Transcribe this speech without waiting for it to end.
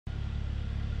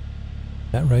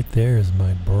That right there is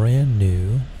my brand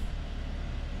new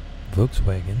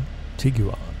Volkswagen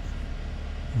Tiguan.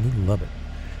 We love it.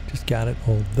 Just got it,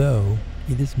 although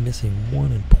it is missing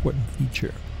one important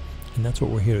feature, and that's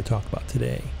what we're here to talk about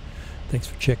today. Thanks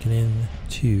for checking in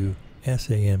to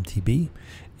SAMTB,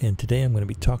 and today I'm going to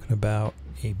be talking about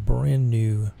a brand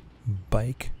new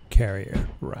bike carrier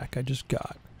rack I just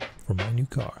got for my new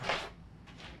car.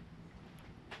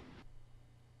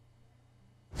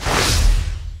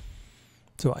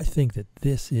 So I think that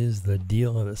this is the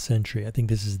deal of the century. I think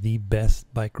this is the best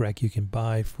bike rack you can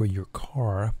buy for your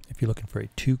car. If you're looking for a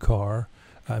two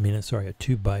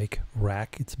bike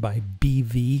rack, it's by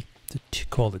BV. It's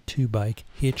called a two bike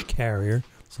hitch carrier.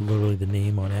 It's literally the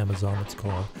name on Amazon it's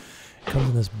called. It comes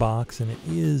in this box, and it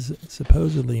is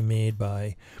supposedly made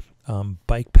by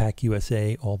Bike Pack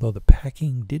USA, although the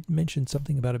packing did mention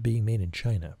something about it being made in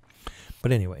China.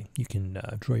 But anyway, you can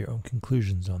draw your own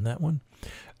conclusions on that one.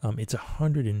 It's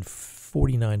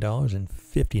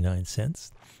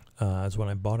 $149.59. Is when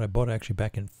I bought it. I bought it actually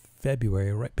back in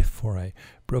February, right before I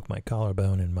broke my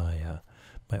collarbone and my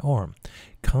arm.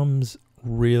 Comes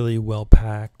really well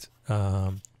packed.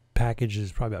 Package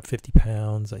is probably about 50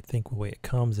 pounds. I think the way it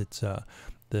comes, it's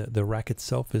the rack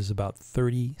itself is about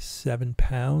 37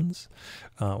 pounds,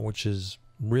 which is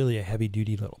really a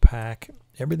heavy-duty little pack.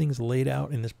 Everything's laid out,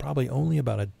 and there's probably only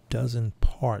about a dozen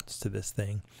parts to this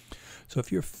thing. So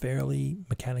if you're fairly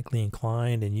mechanically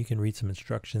inclined and you can read some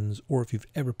instructions, or if you've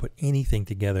ever put anything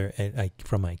together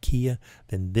from IKEA,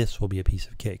 then this will be a piece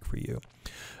of cake for you.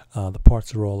 The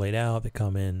parts are all laid out. They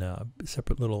come in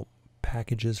separate little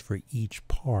packages for each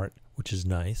part, which is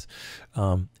nice.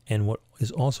 And what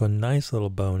is also a nice little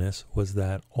bonus was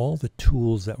that all the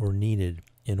tools that were needed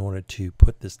in order to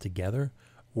put this together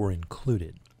were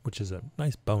included, which is a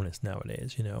nice bonus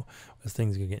nowadays. You know, as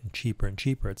things are getting cheaper and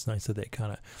cheaper, it's nice that they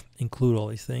kind of include all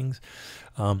these things.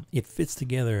 It fits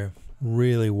together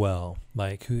really well.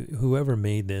 Like whoever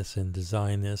made this and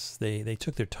designed this, they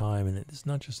took their time, and it's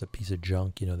not just a piece of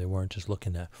junk. You know, they weren't just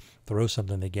looking to throw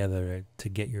something together to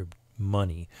get your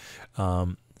money.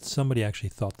 Somebody actually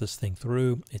thought this thing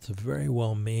through. It's very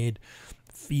well made,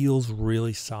 feels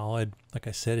really solid. Like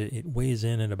I said, it weighs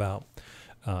in at about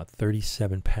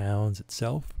 37 pounds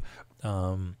itself.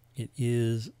 It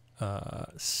is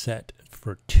set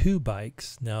for two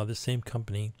bikes. Now, the same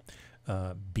company,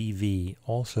 BV,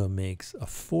 also makes a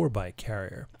 4-bike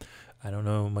carrier. I don't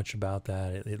know much about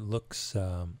that. It looks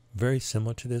very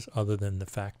similar to this, other than the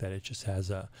fact that it just has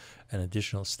an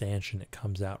additional stanchion that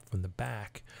comes out from the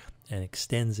back and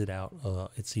extends it out.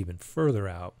 It's even further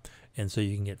out, and so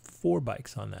you can get 4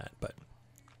 bikes on that. But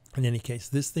in any case,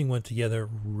 this thing went together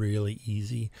really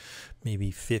easy,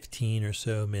 maybe 15 or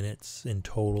so minutes in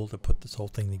total to put this whole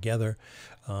thing together.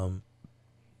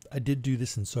 I did do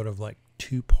this in sort of like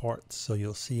 2 parts, so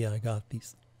you'll see I got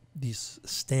these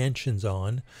stanchions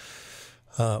on,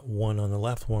 one on the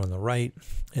left, one on the right,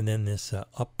 and then this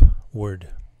upward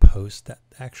post that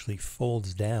actually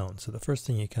folds down. So the first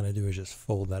thing you kind of do is just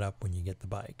fold that up when you get the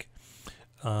bike.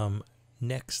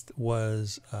 Next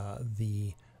was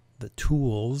the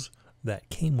tools that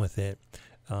came with it.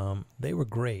 They were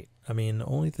great. I mean, the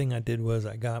only thing I did was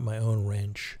I got my own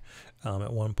wrench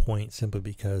at one point, simply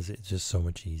because it's just so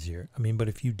much easier. I mean, but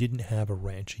if you didn't have a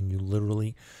wrench and you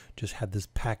literally just had this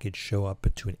package show up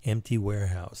to an empty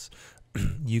warehouse,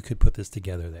 you could put this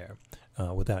together there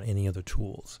without any other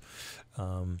tools.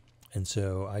 And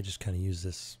so I just kind of used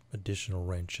this additional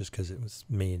wrench just because it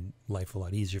made life a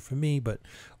lot easier for me. But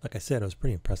like I said, I was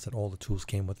pretty impressed that all the tools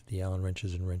came with it. The Allen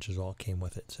wrenches and wrenches all came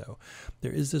with it. So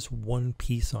there is this one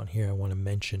piece on here I want to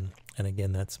mention. And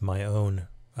again, that's my own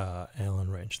Allen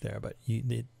wrench there. But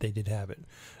they did have it,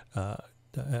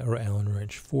 or Allen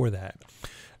wrench for that.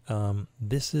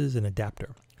 This is an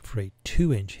adapter for a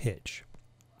 2-inch hitch.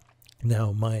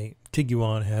 Now, my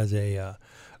Tiguan has a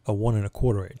 1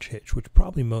 1/4 inch hitch, which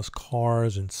probably most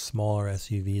cars and smaller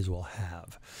SUVs will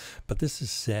have. But this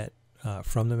is set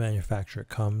from the manufacturer. It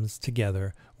comes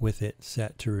together with it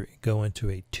set to go into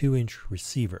a 2-inch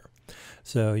receiver.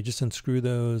 So you just unscrew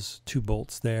those 2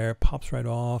 bolts there, pops right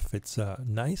off. It's a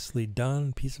nicely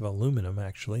done piece of aluminum,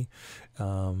 actually.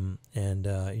 You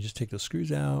just take those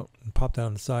screws out and pop that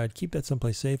on the side. Keep that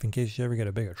someplace safe in case you ever get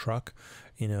a bigger truck.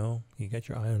 You know, you got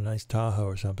your eye on a nice Tahoe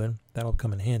or something. That'll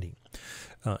come in handy.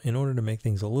 In order to make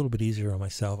things a little bit easier on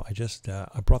myself, I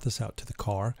brought this out to the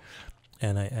car,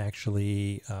 and I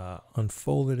actually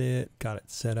unfolded it, got it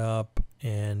set up,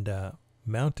 and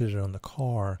mounted it on the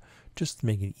car, just to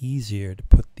make it easier to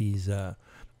put these,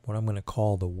 what I'm going to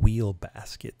call the wheel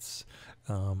baskets,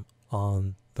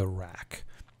 on the rack.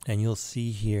 And you'll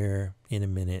see here in a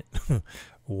minute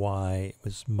why it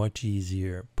was much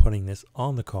easier putting this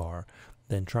on the car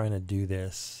than trying to do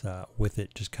this with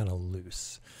it just kind of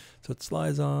loose. So it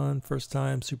slides on first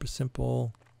time, super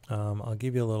simple. I'll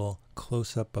give you a little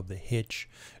close-up of the hitch,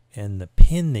 and the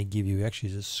pin they give you actually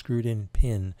is a screwed in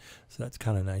pin, so that's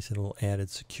kind of nice, a little added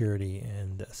security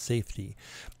and safety.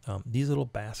 These little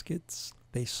baskets,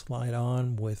 they slide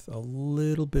on with a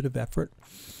little bit of effort.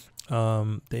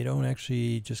 They don't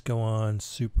actually just go on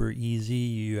super easy.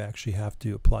 You actually have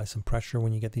to apply some pressure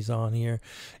when you get these on here.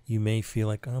 You may feel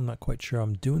like, I'm not quite sure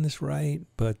I'm doing this right,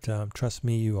 but trust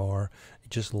me, you are.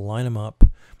 Just line them up.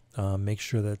 Make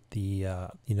sure that the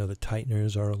the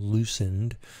tighteners are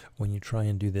loosened when you try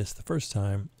and do this the first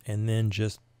time, and then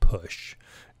just push.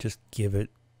 Just give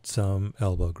it some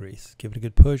elbow grease. Give it a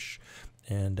good push,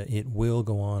 and it will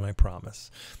go on, I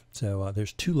promise. So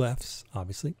there's two lefts,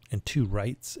 obviously, and two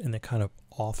rights, and they're kind of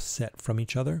offset from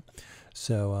each other.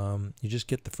 So you just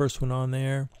get the first one on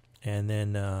there, and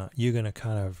then you're going to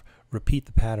kind of repeat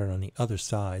the pattern on the other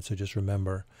side. So just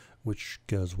remember which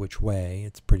goes which way.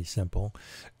 It's pretty simple.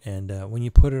 And when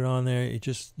you put it on there,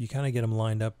 you kind of get them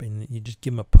lined up, and you just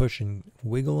give them a push and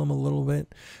wiggle them a little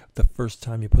bit the first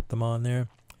time you put them on there.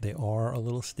 They are a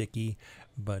little sticky,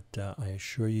 but I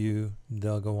assure you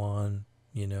they'll go on,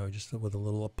 just with a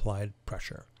little applied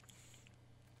pressure.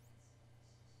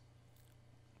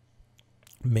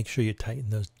 Make sure you tighten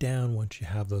those down once you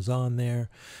have those on there,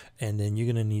 and then you're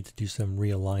going to need to do some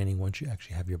realigning once you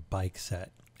actually have your bike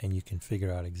set, and you can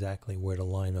figure out exactly where to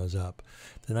line those up.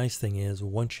 The nice thing is,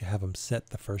 once you have them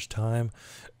set the first time,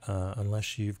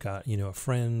 unless you've got a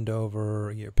friend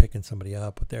over, you're picking somebody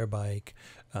up with their bike,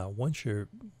 once your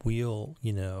wheel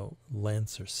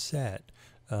lengths are set,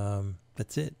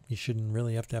 that's it. You shouldn't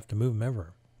really have to move them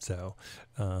ever. So,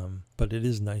 but it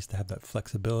is nice to have that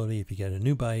flexibility if you get a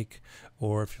new bike,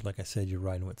 or if, like I said, you're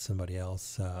riding with somebody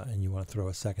else and you want to throw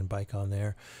a second bike on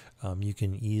there, you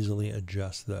can easily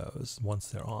adjust those once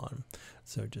they're on.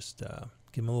 So just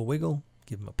give them a little wiggle,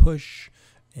 give them a push,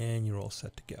 and you're all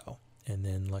set to go. And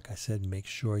then, like I said, make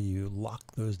sure you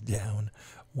lock those down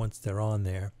once they're on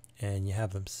there and you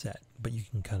have them set. But you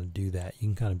can kind of do that. You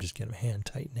can kind of just get them hand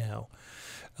tight now.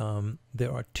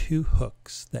 There are two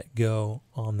hooks that go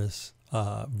on this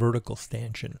vertical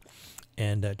stanchion,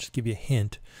 and just give you a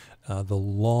hint, the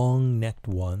long necked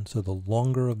one, so the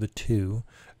longer of the two,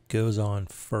 goes on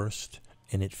first,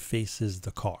 and it faces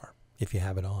the car if you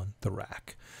have it on the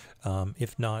rack.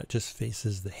 If not, it just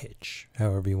faces the hitch,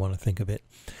 however you want to think of it.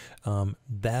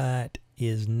 That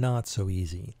is not so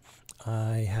easy.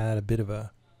 I had a bit of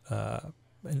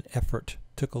an effort,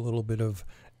 took a little bit of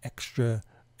extra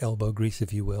elbow grease,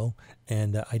 if you will,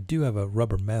 and I do have a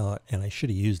rubber mallet, and I should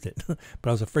have used it, but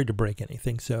I was afraid to break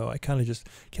anything, so I kind of just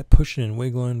kept pushing and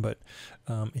wiggling. But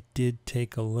it did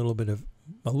take a little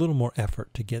more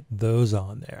effort to get those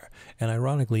on there. And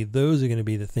ironically, those are going to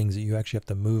be the things that you actually have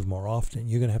to move more often.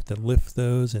 You're going to have to lift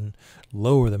those and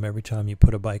lower them every time you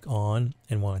put a bike on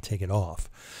and want to take it off.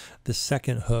 The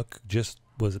second hook just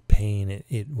was a pain.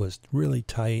 It was really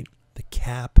tight. The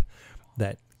cap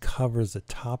that covers the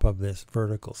top of this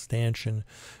vertical stanchion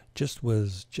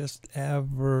was just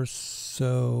ever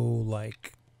so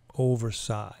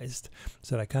oversized,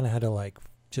 so I kind of had to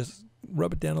just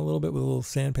rub it down a little bit with a little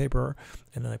sandpaper,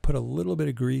 and then I put a little bit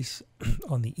of grease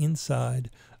on the inside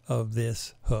of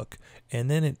this hook, and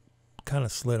then it kind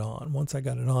of slid on. Once I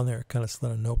got it on there, it kind of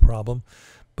slid on no problem.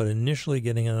 But initially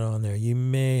getting it on there, you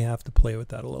may have to play with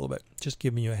that a little bit. Just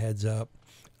giving you a heads up.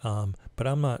 But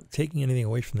I'm not taking anything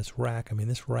away from this rack. I mean,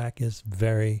 this rack is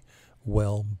very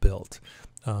well built.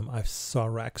 I saw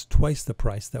racks twice the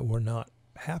price that were not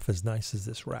half as nice as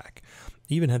this rack.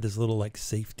 Even had this little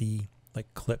safety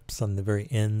clips on the very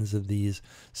ends of these,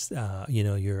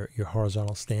 your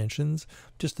horizontal stanchions,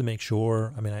 just to make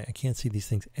sure. I mean, I can't see these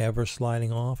things ever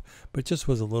sliding off, but it just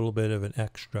was a little bit of an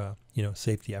extra,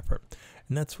 safety effort.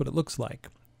 And that's what it looks like.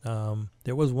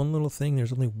 There was one little thing.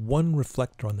 There's only one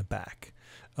reflector on the back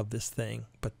of this thing,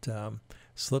 but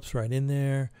slips right in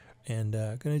there. And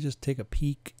going to just take a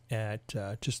peek at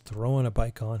just throwing a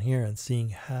bike on here and seeing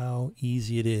how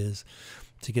easy it is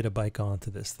to get a bike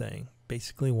onto this thing.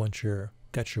 Basically, once you've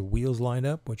got your wheels lined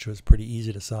up, which was pretty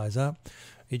easy to size up,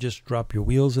 you just drop your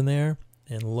wheels in there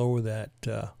and lower that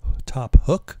top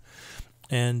hook,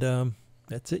 and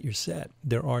that's it, you're set.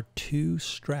 There are two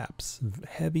straps,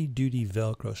 heavy-duty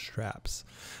Velcro straps,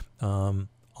 on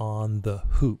the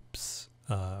hoops,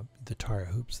 the tire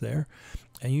hoops there,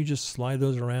 and you just slide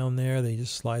those around there. They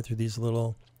just slide through these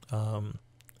little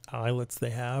eyelets they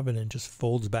have, and it just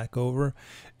folds back over.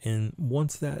 And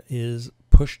once that is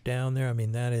pushed down there, I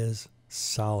mean, that is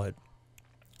solid.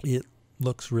 It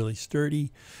looks really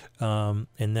sturdy, and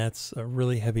that's a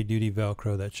really heavy duty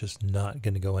Velcro that's just not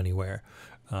going to go anywhere.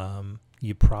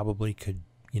 You probably could,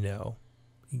 you know,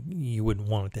 you wouldn't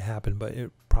want it to happen, but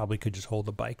it probably could just hold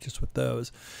the bike just with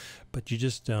those. But you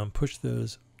just push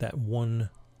that one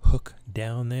hook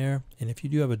down there, and if you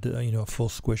do have a full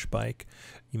squish bike,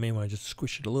 you may want to just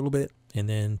squish it a little bit and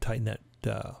then tighten that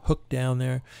hook down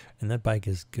there, and that bike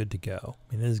is good to go.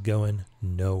 I mean, it is going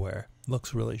nowhere.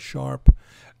 Looks really sharp.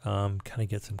 Kind of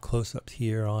get some close-ups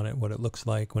here on it, what it looks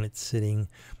like when it's sitting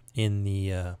in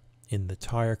the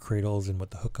tire cradles and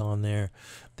with the hook on there.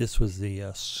 This was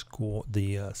the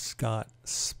Scott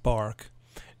Spark,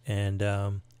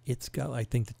 and it's got, I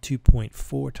think, the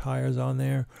 2.4 tires on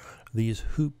there. These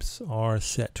hoops are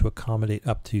set to accommodate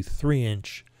up to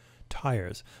 3-inch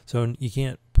tires, so you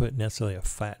can't put necessarily a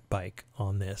fat bike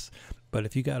on this, but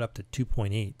if you got up to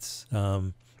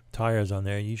 2.8s tires on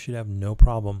there, you should have no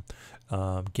problem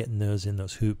getting those in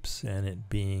those hoops and it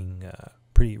being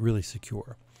really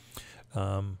secure.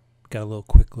 Got a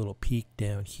quick little peek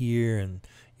down here, and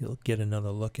you'll get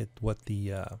another look at what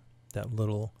the that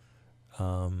little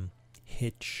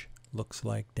hitch looks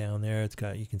like down there. It's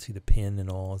got, you can see the pin and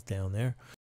all is down there.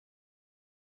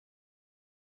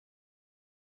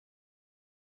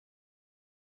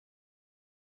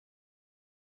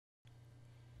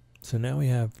 So now we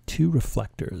have 2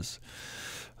 reflectors.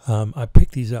 I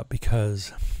picked these up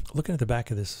because looking at the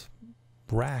back of this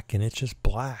rack, and it's just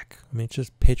black. I mean, it's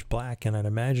just pitch black, and I'd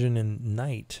imagine in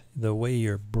night, the way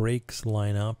your brakes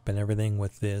line up and everything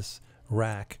with this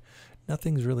rack,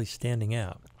 nothing's really standing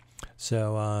out.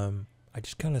 So I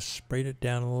just kind of sprayed it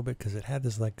down a little bit because it had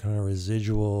this like kind of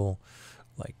residual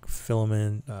like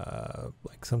filament,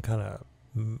 like some kind of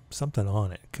something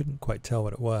on it. Couldn't quite tell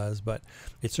what it was, but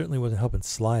it certainly wasn't helping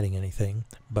sliding anything.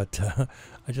 But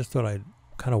I just thought I'd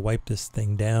kind of wipe this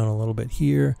thing down a little bit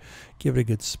here, give it a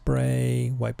good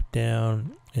spray, wipe it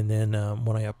down, and then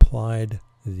when I applied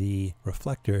the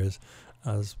reflectors,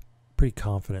 I was pretty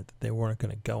confident that they weren't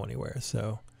going to go anywhere.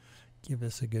 So give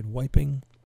this a good wiping,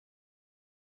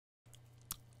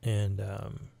 and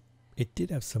it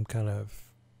did have some kind of,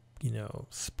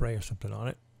 spray or something on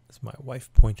it, as my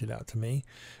wife pointed out to me.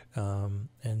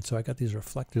 And so I got these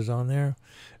reflectors on there,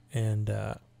 and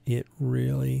it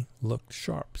really looked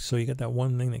sharp. So you got that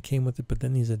one thing that came with it, but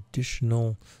then these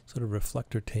additional sort of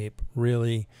reflector tape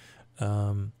really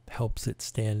helps it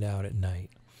stand out at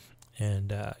night.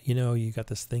 And you got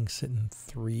this thing sitting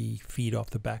 3 feet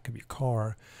off the back of your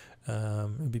car.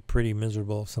 It'd be pretty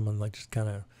miserable if someone like just kind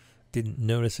of didn't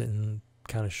notice it and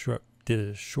kind of did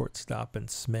a short stop and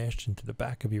smashed into the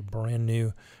back of your brand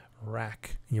new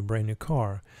rack in your brand new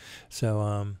car.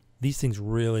 So these things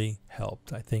really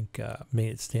helped, I think, made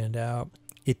it stand out.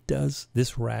 It does,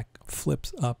 this rack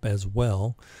flips up as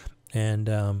well, and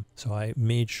so I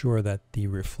made sure that the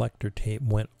reflector tape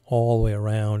went all the way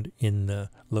around in the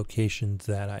locations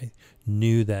that I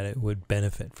knew that it would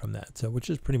benefit from that. So, which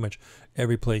is pretty much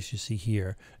every place you see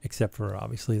here, except for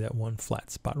obviously that one flat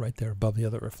spot right there above the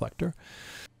other reflector.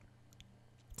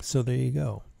 So there you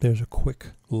go. There's a quick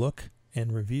look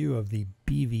and review of the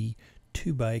BV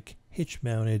 2-bike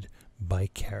hitch-mounted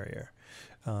bike carrier.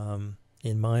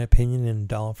 In my opinion, and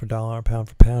dollar for dollar, pound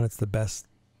for pound, it's the best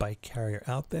bike carrier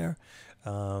out there.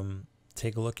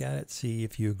 Take a look at it, see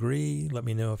if you agree. Let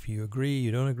me know if you agree,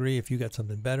 you don't agree. If you got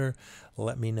something better,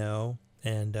 let me know.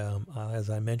 And as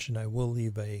I mentioned, I will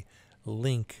leave a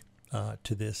link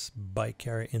to this bike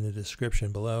carrier in the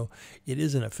description below. It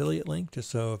is an affiliate link, just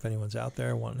so if anyone's out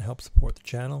there wanting to help support the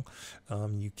channel,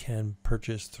 you can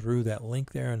purchase through that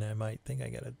link there, and I might think I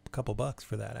get a couple bucks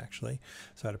for that actually,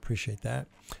 so I'd appreciate that.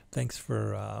 Thanks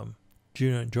for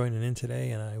joining in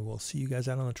today, and I will see you guys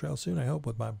out on the trail soon, I hope,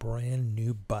 with my brand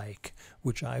new bike,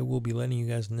 which I will be letting you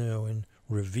guys know and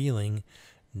revealing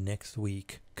next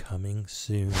week, coming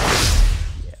soon.